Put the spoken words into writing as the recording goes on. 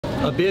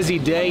A busy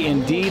day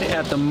indeed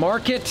at the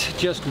market,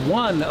 just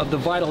one of the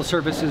vital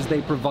services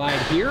they provide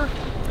here.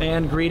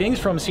 And greetings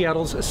from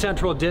Seattle's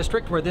Central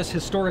District, where this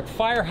historic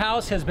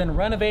firehouse has been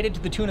renovated to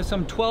the tune of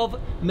some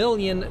 $12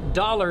 million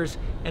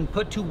and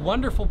put to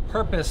wonderful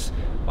purpose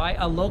by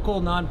a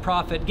local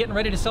nonprofit, getting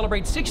ready to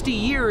celebrate 60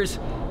 years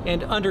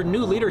and under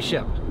new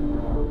leadership.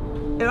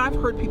 And I've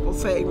heard people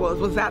say, well,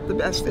 was that the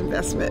best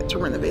investment to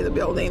renovate a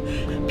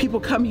building?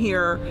 People come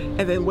here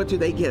and then what do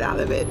they get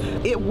out of it?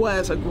 It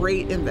was a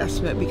great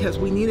investment because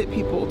we needed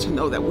people to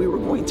know that we were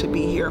going to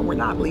be here and we're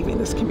not leaving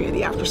this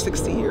community. After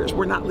 60 years,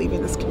 we're not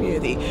leaving this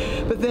community.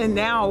 But then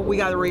now we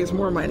got to raise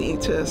more money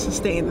to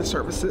sustain the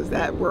services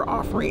that we're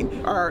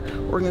offering. Our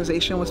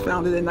organization was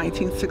founded in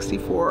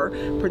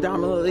 1964,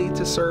 predominantly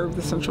to serve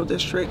the Central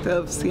District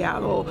of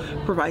Seattle,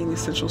 providing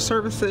essential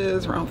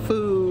services around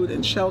food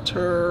and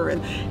shelter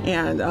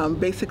and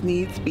basic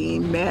needs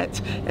being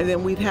met. And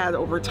then we've had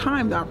over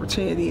time the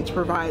opportunity to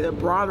provide a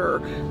broader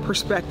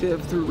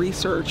perspective through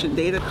research and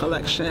data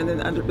collection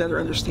and better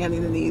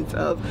understanding the needs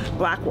of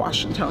Black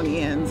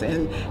Washingtonians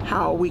and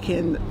how we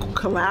can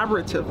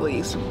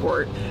collaboratively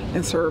support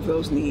and serve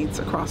those needs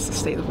across the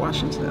state of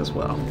Washington as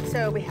well.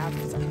 So we have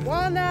some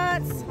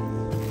walnuts,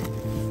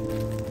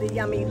 the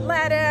yummy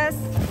lettuce,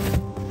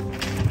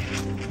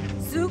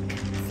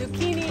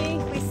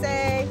 zucchini, we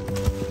say,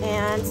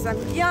 and some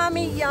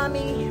yummy,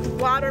 yummy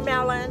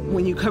watermelon.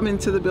 When you come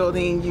into the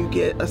building, you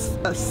get a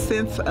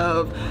sense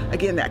of,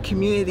 again, that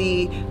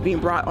community being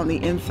brought on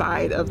the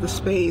inside of the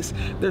space.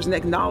 There's an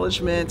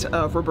acknowledgement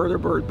of Roberta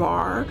Byrd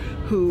Barr,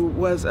 who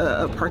was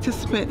a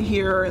participant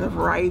here in a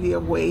variety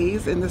of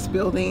ways in this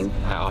building.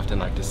 I often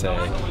like to say,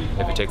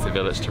 if it takes a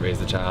village to raise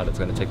a child, it's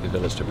going to take the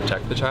village to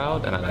protect the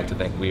child, and I like to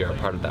think we are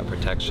part of that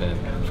protection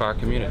for our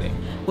community.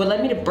 What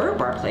led me to Byrd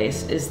Barr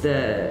Place is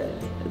the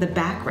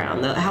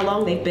background, how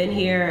long they've been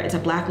here. It's a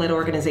Black-led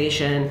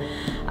organization,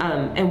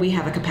 and we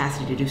have a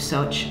capacity to do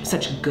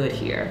such good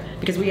here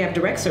because we have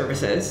direct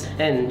services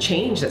and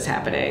change that's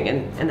happening,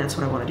 and that's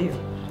what I want to do.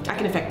 I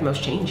can affect the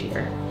most change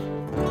here.